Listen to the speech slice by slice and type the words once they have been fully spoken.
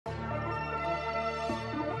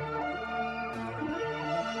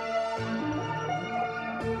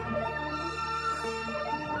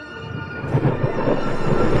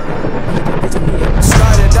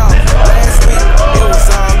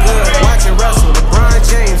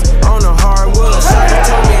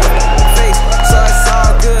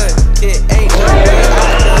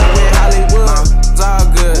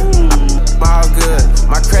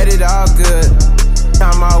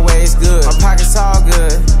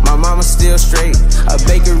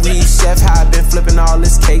chef, how I been flipping all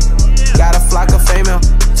this cake. Got a flock of female,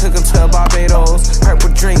 took him to Barbados. Purple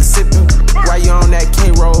drink sipping, while you on that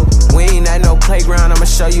K-roll. We ain't at no playground, I'ma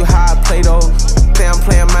show you how I play though. Say I'm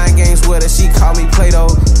playing mind games with her, she call me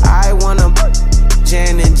Play-Doh. I wanna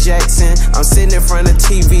Janet Jackson. I'm sitting in front of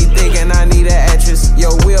TV thinking I need an actress.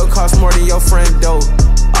 Your wheel costs more than your friend dough.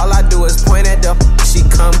 All I do is point at the she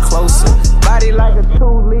come closer. Body like a 2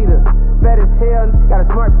 liter, fat as hell, got a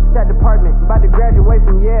smart that department. About to graduate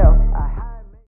from Yale.